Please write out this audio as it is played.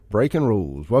Breaking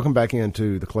rules. Welcome back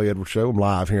into the Clay Edwards Show. I'm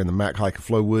live here in the Mac Hike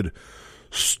Flowwood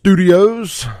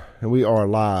Studios, and we are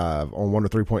live on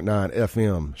 103.9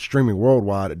 FM, streaming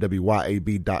worldwide at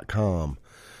WYAB.com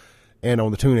and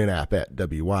on the TuneIn app at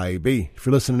WYAB. If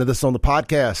you're listening to this on the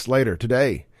podcast later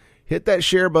today, hit that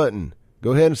share button.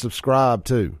 Go ahead and subscribe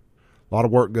too. A lot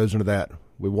of work goes into that.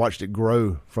 We watched it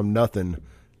grow from nothing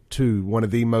to one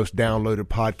of the most downloaded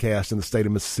podcasts in the state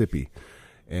of Mississippi.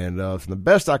 And from the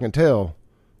best I can tell,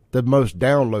 the most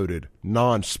downloaded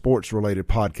non-sports related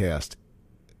podcast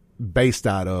based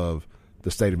out of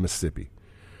the state of Mississippi.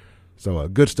 So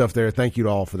good stuff there. Thank you to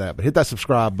all for that. But hit that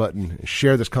subscribe button and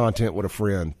share this content with a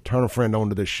friend. Turn a friend on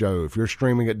to this show. If you're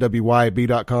streaming at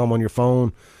WYAB.com on your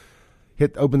phone,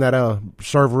 open that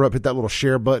server up, hit that little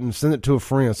share button, send it to a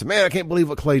friend. Say, man, I can't believe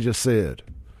what Clay just said.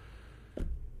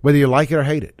 Whether you like it or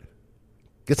hate it.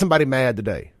 Get somebody mad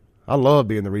today. I love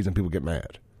being the reason people get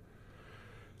mad.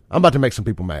 I'm about to make some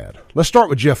people mad. Let's start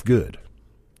with Jeff Good.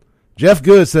 Jeff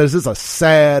Good says it's a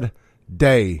sad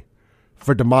day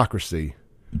for democracy.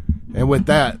 And with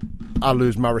that, I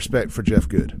lose my respect for Jeff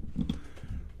Good.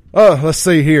 Let's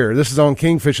see here. This is on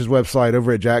Kingfish's website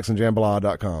over at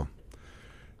jacksonjambalaya.com.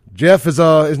 Jeff is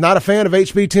not a fan of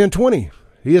HB1020.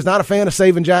 He is not a fan of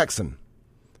saving Jackson.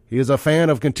 He is a fan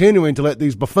of continuing to let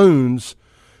these buffoons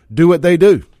do what they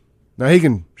do. Now, he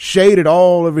can shade it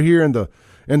all over here in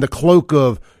the cloak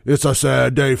of it's a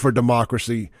sad day for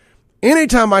democracy.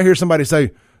 Anytime I hear somebody say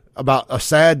about a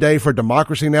sad day for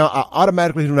democracy now, I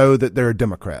automatically know that they're a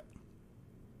Democrat.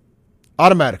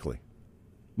 Automatically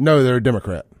know they're a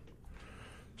Democrat.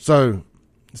 So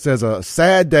it says a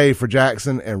sad day for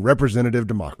Jackson and representative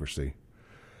democracy.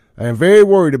 I am very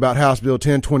worried about House Bill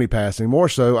 1020 passing. More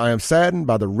so, I am saddened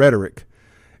by the rhetoric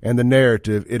and the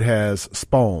narrative it has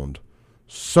spawned.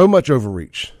 So much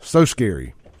overreach, so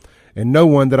scary, and no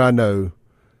one that I know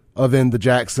of in the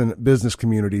Jackson business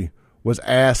community was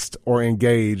asked or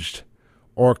engaged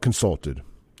or consulted.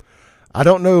 I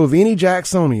don't know of any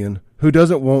Jacksonian who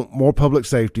doesn't want more public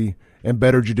safety and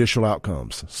better judicial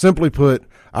outcomes. Simply put,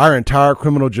 our entire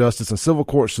criminal justice and civil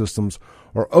court systems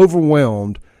are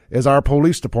overwhelmed as our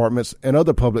police departments and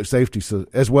other public safety,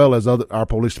 as well as our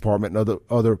police department and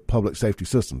other public safety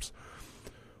systems.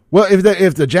 Well,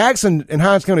 if the Jackson and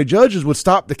Hinds County judges would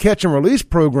stop the catch and release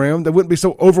program, they wouldn't be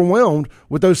so overwhelmed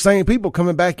with those same people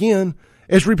coming back in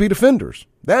as repeat offenders.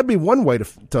 That'd be one way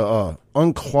to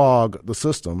unclog the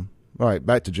system. All right,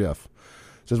 back to Jeff.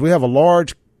 It says we have a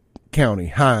large county,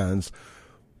 Hinds,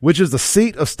 which is the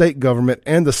seat of state government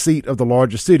and the seat of the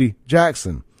largest city,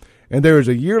 Jackson. And there is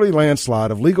a yearly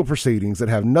landslide of legal proceedings that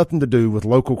have nothing to do with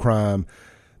local crime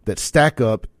that stack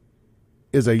up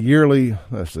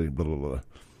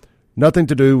nothing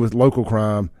to do with local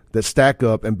crime that stack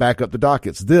up and back up the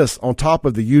dockets. This on top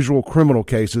of the usual criminal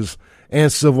cases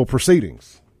and civil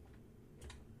proceedings.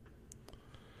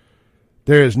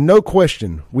 There is no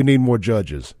question we need more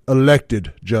judges,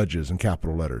 elected judges in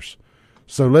capital letters.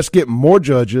 So let's get more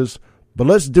judges, but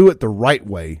let's do it the right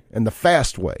way and the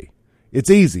fast way. It's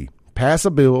easy. Pass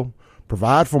a bill,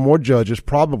 provide for more judges,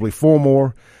 probably 4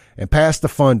 more, and pass the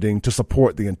funding to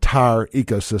support the entire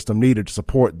ecosystem needed to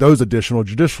support those additional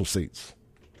judicial seats.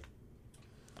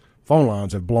 Phone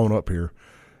lines have blown up here.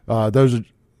 Let's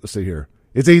see here.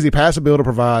 It's easy. Pass a bill to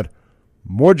provide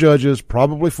more judges,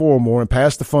 probably 4 more, and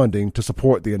pass the funding to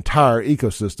support the entire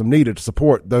ecosystem needed to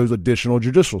support those additional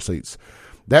judicial seats.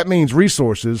 That means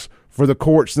resources for the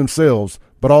courts themselves,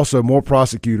 but also more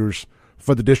prosecutors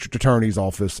for the district attorney's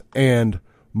office and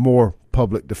more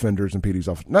public defenders and PD's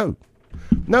office.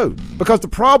 No, because the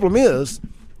problem is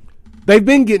they've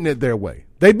been getting it their way.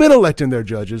 They've been electing their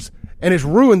judges, and it's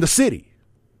ruined the city.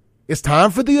 It's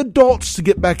time for the adults to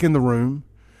get back in the room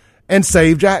and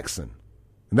save Jackson.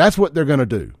 And that's what they're going to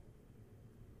do.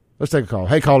 Let's take a call.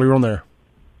 Hey, caller, you're on there.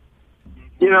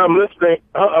 I'm listening.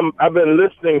 I've been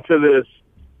listening to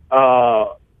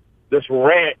this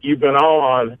rant you've been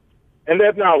on, and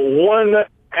there's not one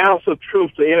ounce of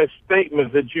truth to any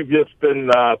statements that you've just been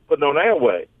putting on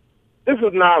airway. This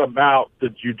is not about the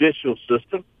judicial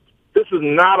system. This is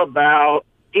not about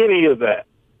any of that.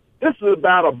 This is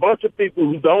about a bunch of people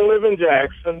who don't live in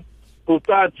Jackson, who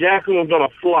thought Jackson was going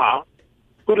to flop,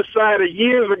 who decided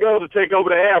years ago to take over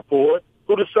the airport,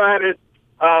 who decided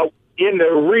in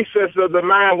the recess of the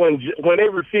mind when they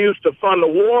refused to fund the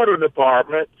water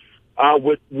department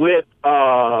with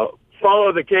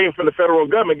funds that came from the federal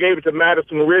government, gave it to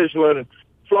Madison, Ridgeland,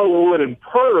 Flowwood, and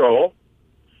Pearl,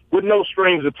 with no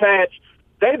strings attached.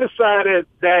 They decided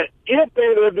that if they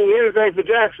were to do anything for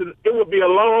Jackson, it would be a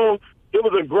loan. It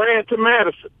was a grant to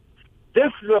Madison.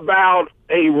 This is about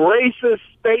a racist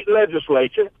state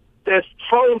legislature that's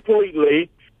completely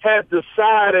has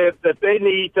decided that they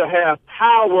need to have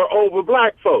power over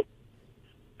black folk.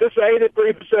 This is an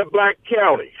 83% black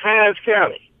county, Hinds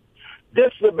County.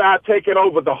 This is about taking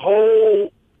over the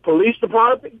whole police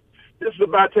department. This is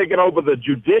about taking over the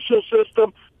judicial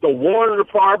system, the water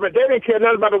department. They didn't care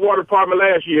nothing about the water department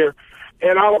last year.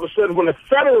 And all of a sudden, when the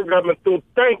federal government,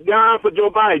 thank God for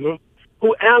Joe Biden,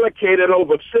 who allocated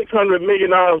over $600 million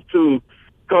to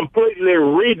completely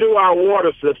redo our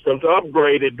water system, to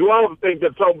upgrade it, do all the things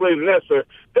that's so completely necessary.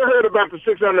 They heard about the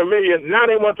 $600 million. Now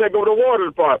they want to take over the water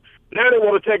department. Now they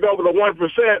want to take over the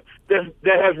 1%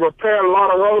 that has repaired a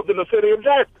lot of roads in the city of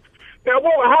Jackson. Now,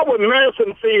 how would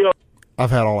Madison feel?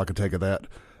 I've had all I could take of that.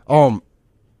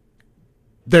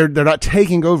 They're not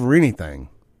taking over anything.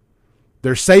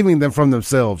 They're saving them from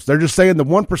themselves. They're just saying the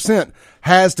 1%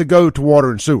 has to go to water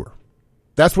and sewer.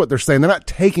 That's what they're saying. They're not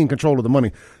taking control of the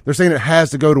money. They're saying it has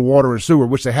to go to water and sewer,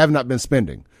 which they have not been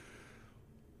spending.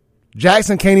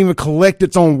 Jackson can't even collect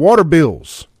its own water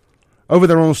bills over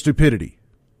their own stupidity.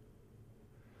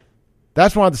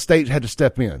 That's why the state had to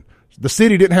step in. The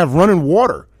city didn't have running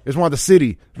water. It's why the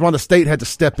state had to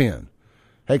step in.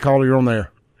 Hey, caller, you're on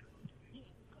there.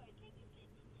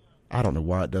 I don't know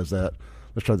why it does that.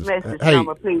 Let's try this. Message hey,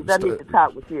 number, please. I need to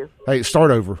talk with you. Hey,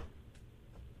 start over.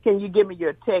 Can you give me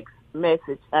your text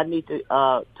message? I need to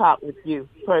talk with you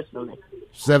personally.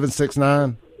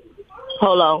 769.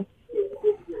 Hold on.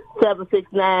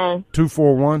 769.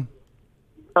 241.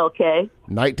 Okay.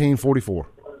 1944.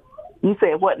 You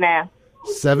said what now?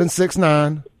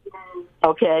 769.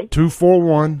 Okay.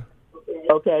 241.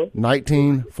 Okay.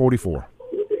 1944.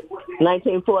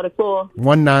 1944.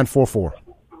 1944.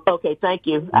 Okay, thank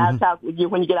you. I'll talk with you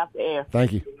when you get off the air.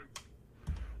 Thank you.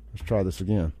 Let's try this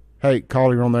again. Hey,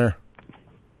 caller, you're on there.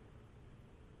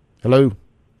 Hello?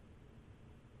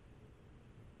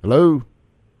 Hello?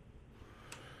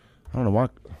 I don't know why I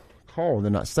call and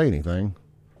then not say anything.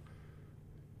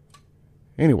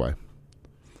 Anyway.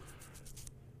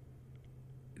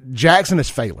 Jackson is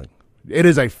failing. It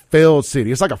is a failed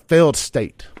city. It's like a failed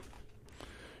state.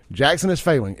 Jackson is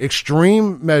failing.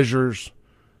 Extreme measures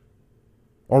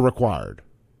are required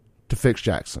to fix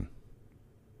Jackson,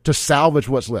 to salvage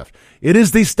what's left. It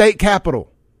is the state capital.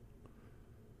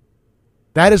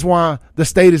 That is why the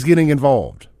state is getting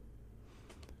involved.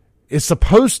 It's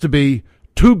supposed to be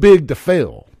too big to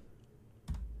fail.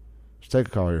 Let's take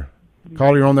a call here.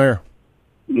 Caller, you're on there.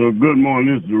 Good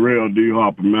morning. This is the real D.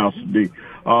 Harper, Master D,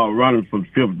 running for the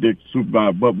 5th District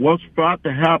Supervisor. But what's about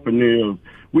to happen is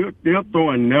they're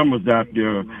throwing numbers out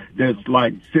there that's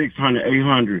like 600,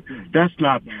 800. That's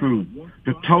not true.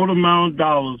 The total amount of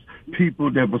dollars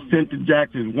people that were sent to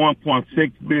Jackson is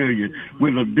 $1.6 billion,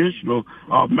 with additional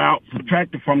amount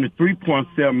subtracted from the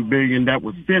 $3.7 billion that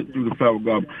was sent through the federal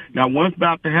government. Now, what's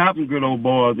about to happen, good old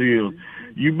boys, is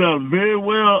you better very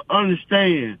well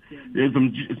understand there's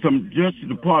some Justice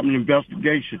Department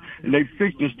investigation, and they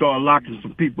fixing to start locking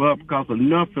some people up because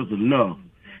enough is enough.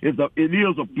 It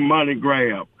is a money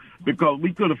grab, because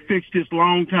we could have fixed this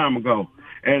long time ago.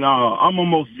 And I'm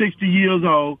almost 60 years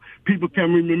old. People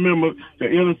can remember the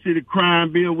inner city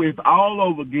crime bill with all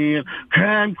over again.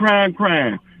 Crime, crime,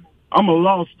 crime. I'm a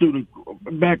law student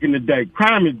back in the day.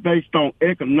 Crime is based on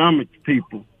economics,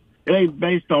 people. It ain't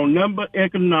based on number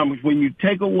economics. When you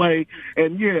take away,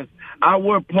 and yes, I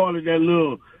were part of that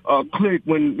little clique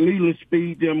when Leland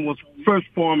Speed them was first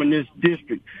forming this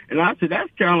district. And I said, that's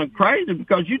kind of crazy,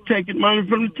 because you're taking money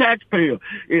from the taxpayer.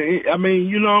 I mean,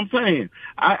 you know what I'm saying?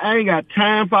 I ain't got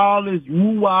time for all this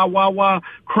woo-wah, wah-wah.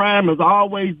 Crime has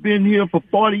always been here for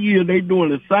 40 years. They doing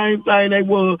the same thing they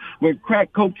were when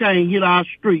crack cocaine hit our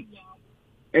streets.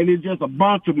 And it's just a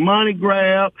bunch of money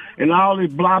grab and all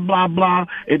this blah, blah, blah.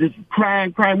 It is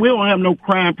crime. We don't have no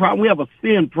crime problem. We have a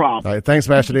sin problem. All right, thanks,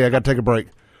 Master D. I got to take a break.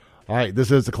 All right, this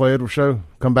is the Clay Edwards Show.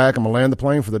 Come back. I'm going to land the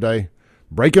plane for the day.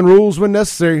 Breaking rules when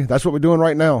necessary. That's what we're doing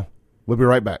right now. We'll be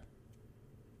right back.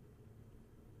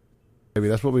 Maybe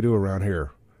that's what we do around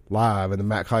here, live in the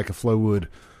Mac Haik of Flowwood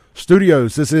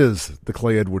Studios. This is the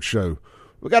Clay Edwards Show.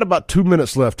 We got about 2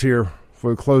 minutes left here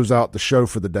before we close out the show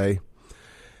for the day.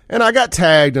 And I got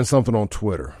tagged in something on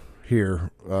Twitter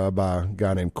here by a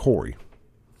guy named Corey.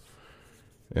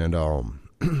 And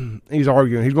he's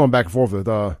arguing. He's going back and forth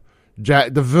with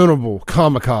Jack, the venerable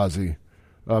kamikaze,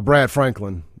 Brad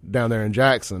Franklin, down there in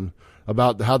Jackson,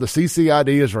 about how the CCID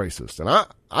is racist. And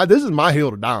I this is my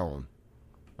hill to die on.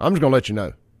 I'm just going to let you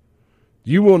know.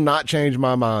 You will not change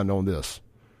my mind on this.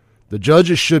 The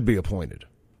judges should be appointed,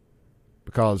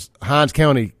 because Hinds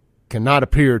County cannot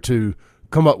appear to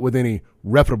come up with any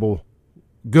reputable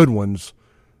good ones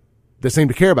that seem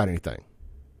to care about anything.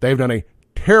 They've done a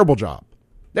terrible job.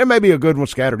 There may be a good one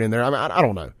scattered in there. I mean, I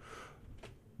don't know.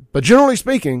 But generally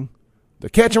speaking, the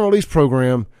catch and release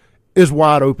program is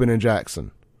wide open in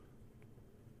Jackson.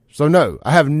 So no,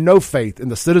 I have no faith in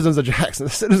the citizens of Jackson, the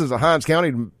citizens of Hinds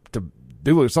County to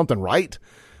do something right.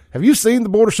 Have you seen the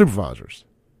Board of Supervisors?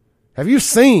 Have you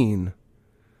seen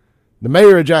the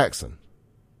mayor of Jackson?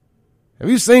 Have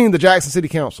you seen the Jackson City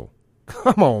Council?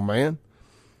 Come on, man.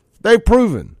 They've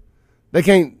proven they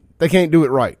can't do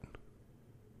it right.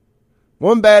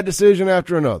 One bad decision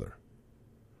after another.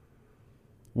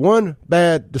 One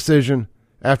bad decision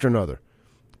after another.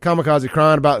 Kamikaze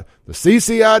crying about the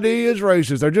CCID is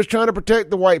racist. They're just trying to protect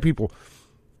the white people.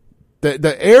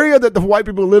 The area that the white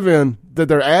people live in that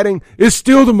they're adding is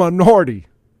still the minority.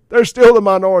 They're still the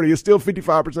minority. It's still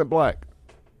 55% black.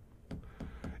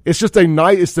 It's just the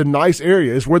nice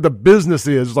area. It's where the business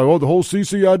is. It's like, oh, the whole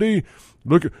CCID.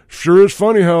 Look, sure is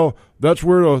funny how that's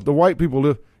where the white people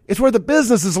live. It's where the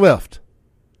business is left.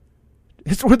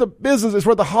 It's where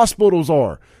the hospitals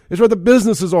are. It's where the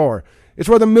businesses are. It's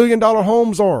where the $1 million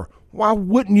homes are. Why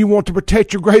wouldn't you want to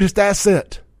protect your greatest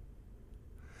asset?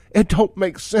 It don't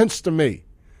make sense to me.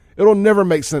 It'll never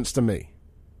make sense to me.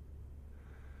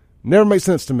 Never make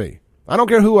sense to me. I don't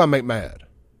care who I make mad.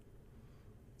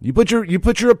 You put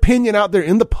your opinion out there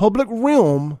in the public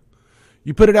realm.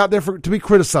 You put it out there to be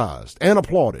criticized and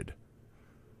applauded.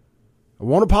 I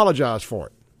won't apologize for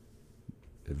it.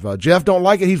 If Jeff don't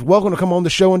like it, he's welcome to come on the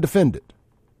show and defend it.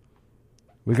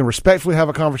 We can respectfully have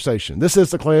a conversation. This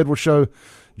is the Clay Edwards Show.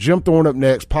 Jim Thorne up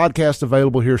next. Podcast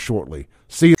available here shortly.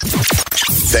 See you.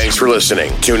 Thanks for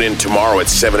listening. Tune in tomorrow at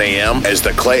 7 a.m. as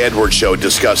the Clay Edwards Show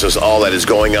discusses all that is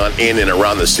going on in and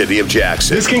around the city of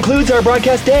Jackson. This concludes our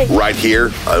broadcast day. Right here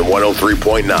on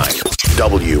 103.9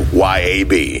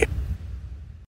 WYAB.